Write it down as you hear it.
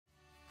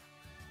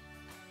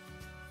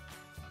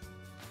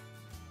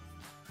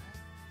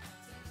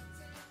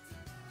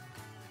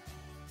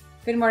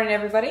Good morning,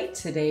 everybody.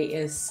 Today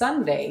is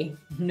Sunday,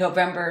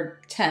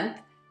 November 10th,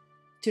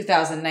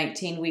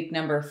 2019, week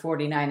number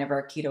 49 of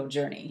our keto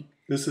journey.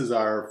 This is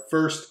our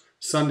first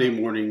Sunday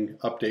morning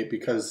update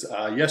because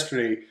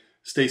yesterday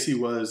Stacey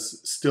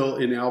was still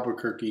in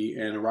Albuquerque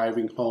and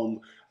arriving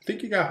home. I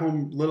think you got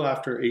home a little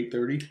after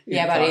 8:30.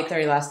 Yeah, about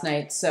 8:30 last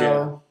night.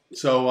 So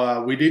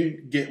we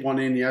didn't get one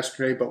in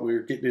yesterday, but we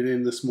were getting it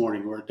in this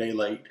morning. We're a day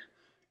late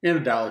and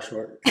a dollar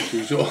short as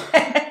usual.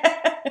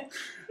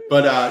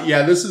 But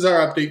yeah, this is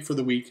our update for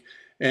the week,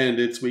 and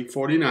it's week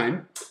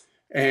 49.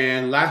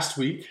 And last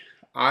week,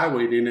 I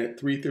weighed in at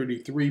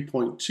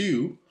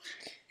 333.2,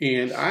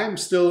 and I'm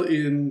still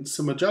in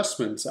some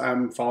adjustments.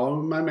 I'm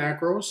following my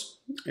macros,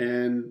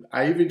 and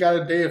I even got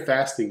a day of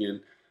fasting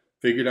in.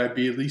 Figured I'd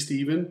be at least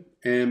even,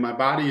 and my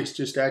body is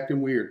just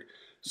acting weird.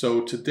 So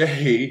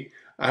today,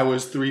 I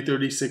was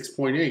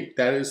 336.8.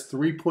 That is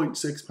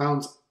 3.6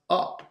 pounds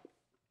up.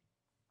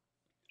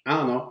 I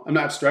don't know. I'm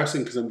not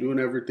stressing because I'm doing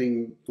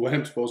everything the way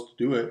I'm supposed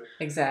to do it.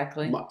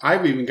 Exactly.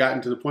 I've even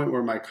gotten to the point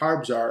where my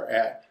carbs are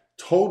at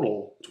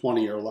total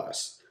 20 or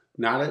less,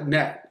 not at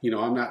net. You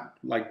know, I'm not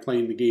like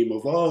playing the game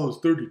of, oh, it was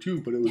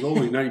 32, but it was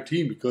only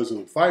 19 because of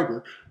the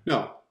fiber.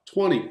 No,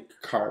 20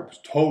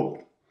 carbs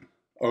total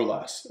or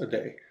less a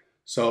day.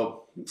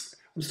 So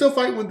I'm still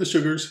fighting with the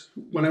sugars.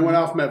 When I went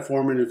off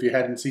metformin, if you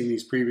hadn't seen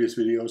these previous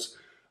videos,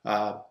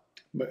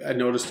 I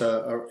noticed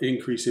an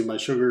increase in my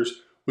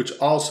sugars, which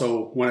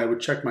also, when I would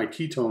check my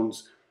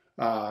ketones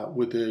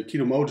with the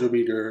Keto Mojo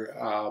meter,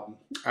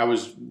 I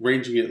was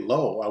ranging it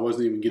low. I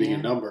wasn't even getting a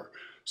number.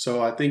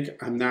 So I think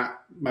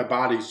my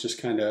body's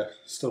just kind of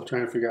still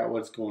trying to figure out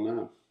what's going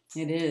on.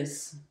 It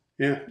is.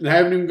 Yeah, and I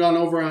haven't even gone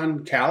over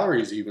on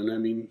calories even. I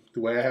mean, the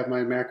way I have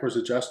my macros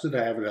adjusted,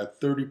 I have it at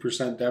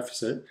 30%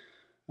 deficit.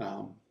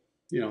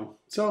 You know,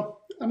 so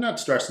I'm not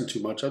stressing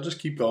too much. I'll just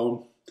keep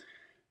going.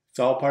 It's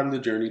all part of the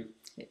journey.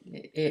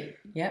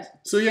 Yeah.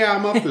 So yeah,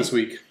 I'm up this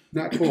week.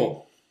 Not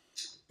cool.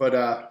 But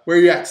where are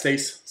you at,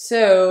 Stace?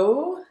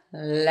 So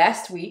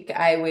last week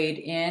I weighed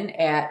in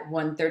at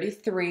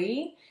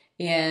 133,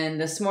 and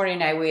this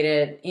morning I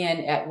weighed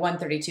in at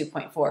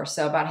 132.4,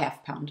 so about half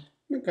a pound.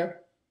 Okay.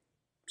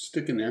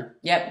 Sticking there.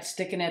 Yep,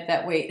 sticking at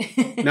that weight.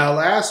 Now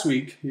last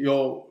week,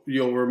 you'll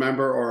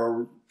remember,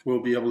 or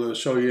we'll be able to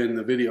show you in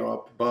the video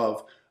up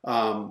above,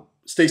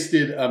 Stacey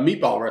did a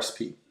meatball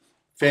recipe.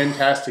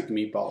 Fantastic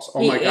meatballs.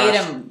 Oh my gosh. He ate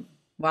them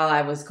while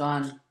I was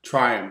gone.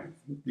 Try them.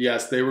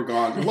 Yes, they were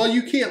gone. Well,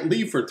 you can't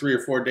leave for 3 or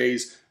 4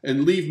 days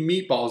and leave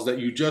meatballs that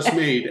you just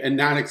made and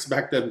not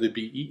expect them to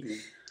be eaten.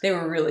 They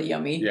were really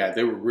yummy. Yeah,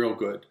 they were real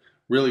good.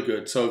 Really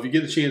good. So if you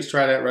get a chance,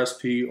 try that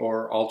recipe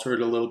or alter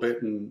it a little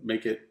bit and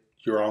make it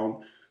your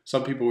own.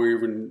 Some people were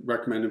even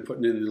recommending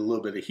putting in a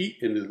little bit of heat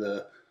into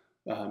the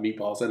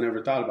meatballs. I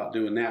never thought about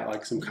doing that,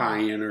 like some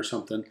cayenne or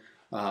something.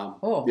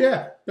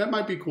 Yeah, that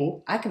might be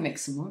cool. I can make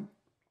some more.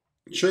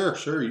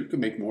 Sure. You can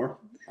make more.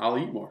 I'll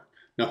eat more.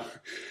 No.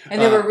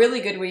 And they were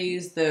really good. We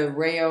used the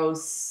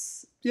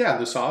Rayos. Yeah,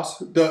 the sauce.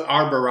 The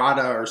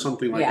arborata or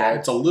something like that.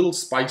 It's a little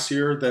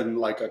spicier than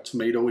like a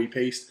tomato-y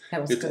paste.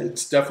 That was good.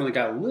 It's definitely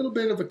got a little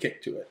bit of a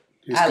kick to it.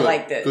 I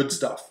liked it. Good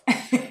stuff.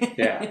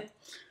 Yeah.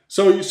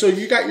 So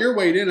you got your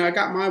weight in. I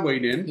got my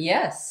weight in.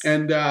 Yes.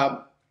 And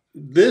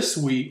this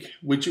week,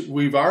 which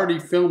we've already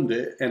filmed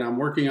it, and I'm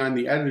working on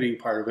the editing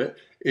part of it,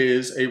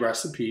 is a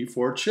recipe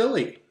for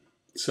chili.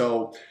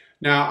 So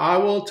now I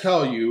will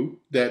tell you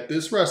that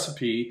this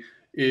recipe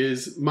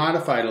is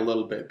modified a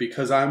little bit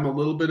because I'm a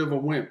little bit of a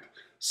wimp.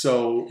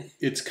 So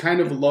it's kind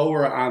of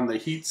lower on the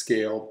heat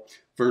scale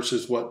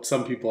versus what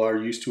some people are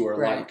used to or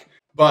like.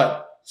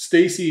 But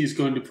Stacey is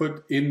going to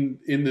put in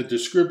the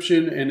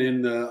description and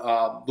in the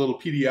little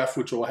PDF,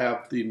 which will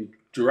have the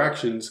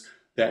directions,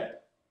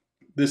 that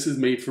this is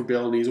made for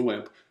Bill and he's a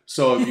wimp.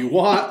 So if you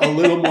want a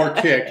little more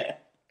kick,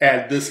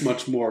 add this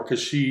much more, because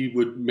she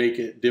would make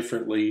it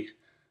differently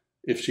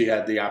if she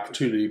had the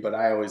opportunity, but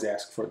I always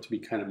ask for it to be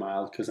kind of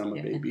mild because I'm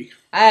a baby.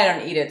 I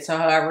don't eat it, so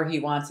however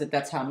he wants it,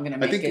 that's how I'm going to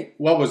make it.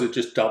 What was it,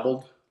 just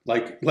doubled?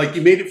 Like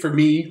you made it for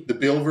me, the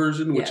Bill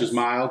version, which is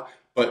mild,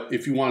 but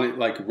if you want it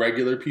like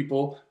regular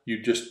people,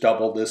 you just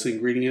double this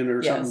ingredient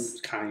or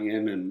something,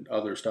 cayenne and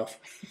other stuff.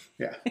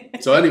 Yeah.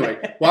 So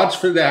anyway, watch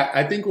for that.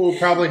 I think we'll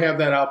probably have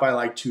that out by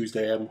like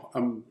Tuesday.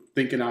 I'm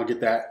thinking I'll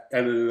get that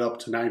edited up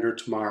tonight or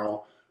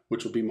tomorrow,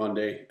 which will be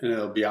Monday, and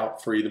it'll be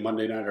out for either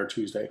Monday night or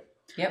Tuesday.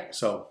 Yep.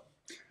 So,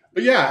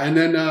 but yeah, and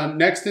then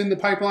next in the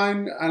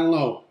pipeline, I don't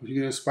know. Are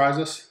you going to surprise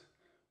us?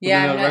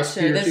 Yeah, I'm not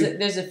sure.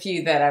 There's a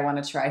few that I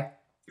want to try.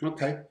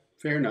 Okay,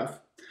 fair enough.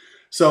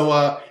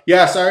 So,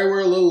 yeah, sorry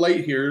we're a little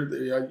late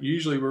here.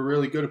 Usually we're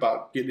really good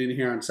about getting in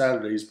here on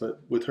Saturdays,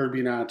 but with her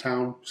being out of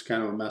town, it's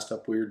kind of a messed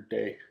up, weird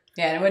day.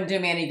 Yeah, and it wouldn't do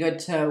me any good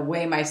to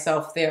weigh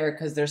myself there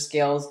because their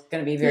scale's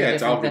going to be very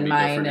different than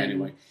mine.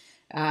 Anyway.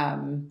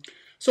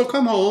 So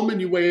come home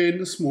and you weigh in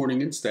this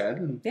morning instead,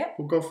 and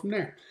we'll go from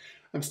there.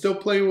 I'm still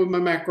playing with my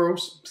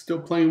macros,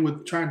 still playing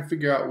with trying to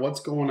figure out what's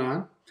going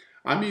on.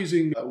 I'm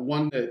using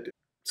one that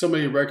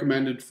somebody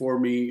recommended for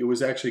me. It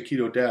was actually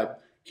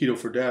Keto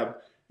for Deb,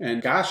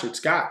 And gosh, it's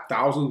got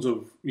thousands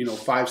of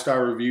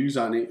 5-star reviews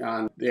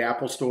on the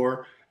Apple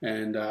Store,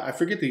 and I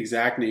forget the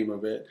exact name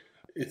of it.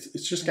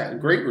 It's just gotten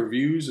great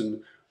reviews,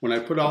 and when I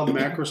put all the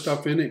macro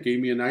stuff in, it gave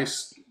me a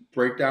nice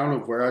breakdown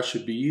of where I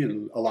should be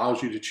and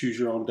allows you to choose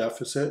your own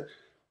deficit.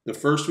 The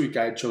first week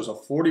I chose a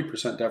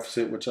 40%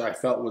 deficit, which I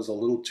felt was a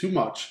little too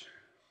much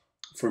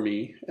for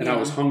me, and I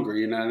was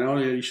hungry, and I know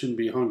you shouldn't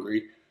be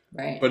hungry.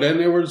 Right. But then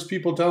there was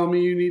people telling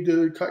me you need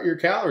to cut your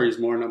calories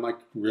more, and I'm like,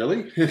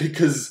 really?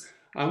 Because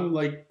I'm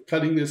like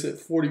cutting this at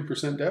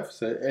 40%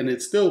 deficit, and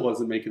it still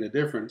wasn't making a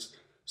difference.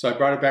 So I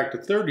brought it back to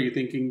 30,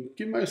 thinking,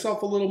 give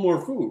myself a little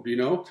more food,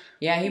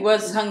 Yeah, he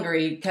was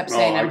hungry. He kept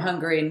saying, I'm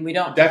hungry, and we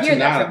don't hear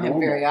that from him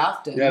very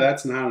often. Yeah,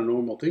 that's not a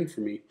normal thing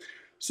for me.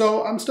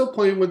 So I'm still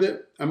playing with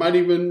it. I might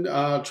even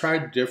try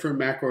a different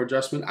macro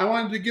adjustment. I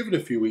wanted to give it a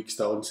few weeks,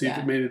 though, and see if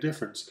it made a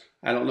difference.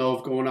 I don't know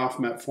if going off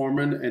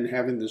metformin and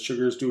having the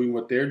sugars doing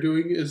what they're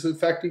doing is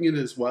affecting it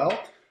as well,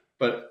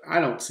 but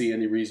I don't see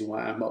any reason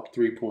why I'm up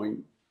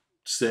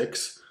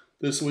 3.6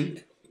 this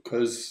week,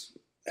 because,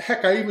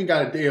 heck, I even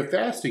got a day of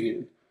fasting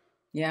in.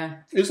 Yeah.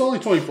 It's only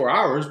 24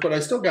 hours, but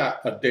I still got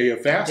a day of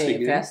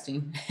fasting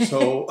in.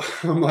 So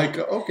I'm like,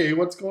 okay,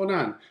 what's going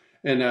on?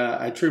 And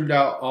I trimmed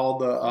out all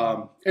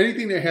the,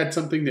 anything that had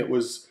something that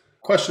was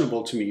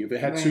questionable to me. If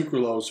it had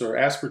sucralose or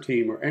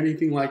aspartame or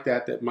anything like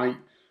that that might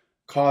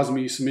cause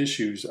me some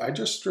issues, I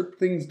just stripped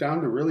things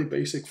down to really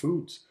basic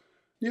foods.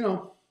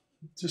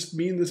 Just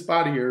me and this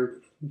body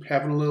are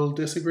having a little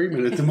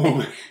disagreement at the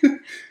moment.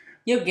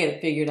 You'll get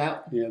it figured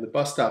out. Yeah, the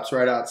bus stop's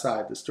right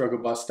outside. The struggle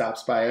bus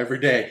stops by every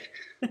day.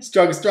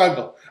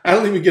 Struggle. I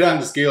don't even get on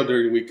the scale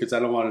during the week because I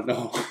don't want to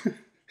know.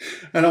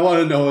 I don't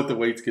want to know what the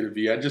weight's going to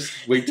be. I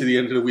just wait to the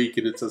end of the week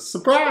and it's a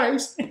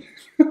surprise.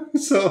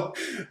 So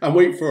I'm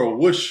waiting for a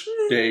whoosh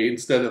day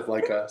instead of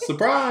like a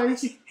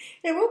surprise.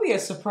 It will be a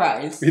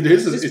surprise. It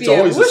is. It's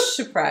always a whoosh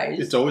surprise.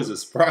 It's always a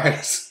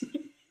surprise.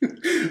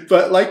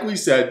 But like we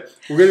said,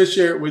 we're going to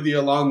share it with you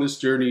along this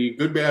journey,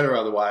 good, bad, or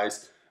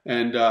otherwise.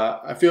 And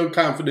I feel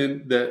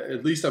confident that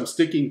at least I'm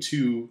sticking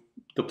to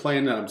the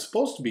plan that I'm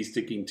supposed to be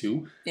sticking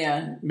to.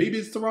 Yeah. Maybe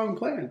it's the wrong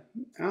plan.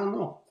 I don't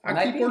know.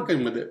 I keep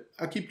working with it.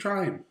 I keep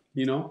trying,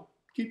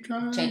 Keep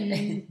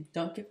trying.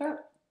 Don't give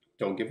up.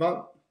 Don't give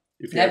up.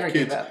 Never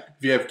give up.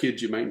 If you have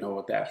kids, you might know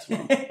what that's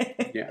from.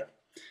 Yeah.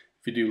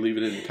 If you do, leave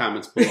it in the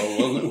comments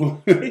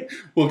below.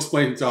 We'll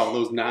explain it to all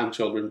those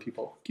non-children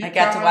people. I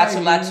got to watch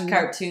a lot of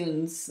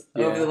cartoons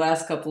over the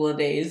last couple of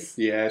days.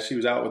 Yeah, she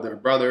was out with her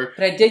brother.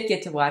 But I did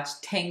get to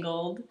watch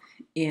Tangled,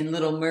 in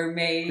Little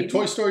Mermaid. And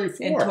Toy Story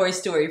 4. And Toy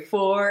Story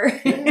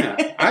 4.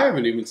 Yeah, I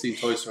haven't even seen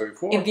Toy Story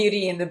 4. In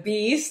Beauty and the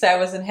Beast, I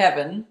was in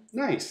heaven.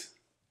 Nice.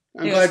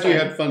 I'm glad you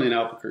had fun in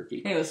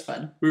Albuquerque. It was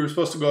fun. We were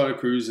supposed to go on a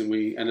cruise and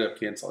we ended up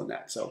canceling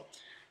that. So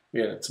we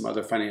had some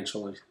other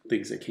financial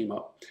things that came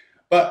up.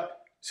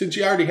 But since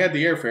you already had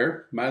the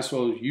airfare, might as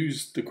well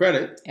use the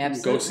credit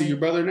and go see your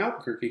brother in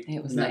Albuquerque.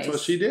 It was nice. That's what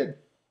she did.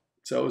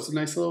 So it was a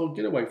nice little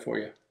getaway for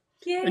you.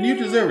 Yay. And you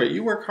deserve it.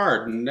 You work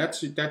hard, and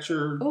that's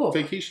your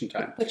vacation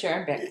time. Put your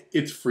arm back.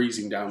 It's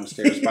freezing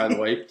downstairs, by the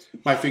way.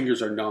 My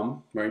fingers are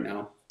numb right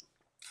now.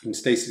 And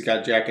Stacey's got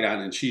a jacket on,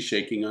 and she's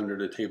shaking under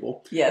the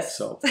table. Yes.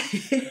 So,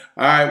 all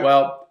right.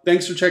 Well,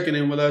 thanks for checking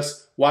in with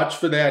us. Watch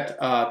for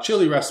that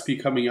chili recipe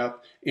coming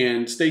up.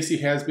 And Stacey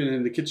has been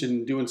in the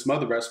kitchen doing some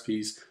other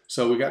recipes.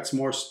 So we got some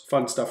more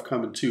fun stuff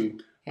coming,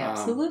 too.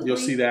 Absolutely. You'll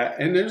see that.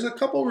 And there's a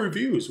couple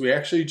reviews. We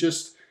actually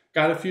just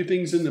got a few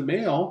things in the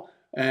mail.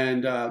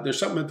 And there's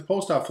something at the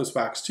post office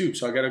box, too.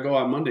 So I got to go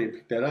on Monday and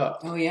pick that up.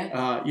 Oh,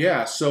 yeah?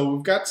 Yeah. So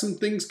we've got some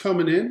things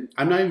coming in.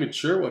 I'm not even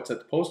sure what's at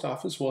the post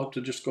office. We'll have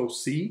to just go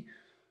see.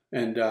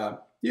 And,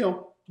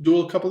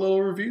 do a couple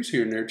little reviews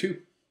here and there,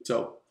 too.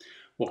 So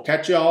we'll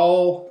catch you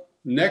all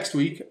next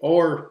week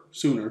or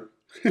sooner.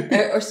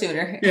 Or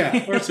sooner.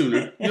 Yeah, or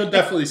sooner. You'll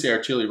definitely see our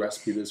chili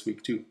recipe this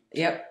week, too.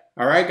 Yep.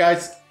 All right,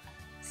 guys.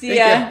 See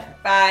ya.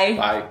 Bye.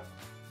 Bye.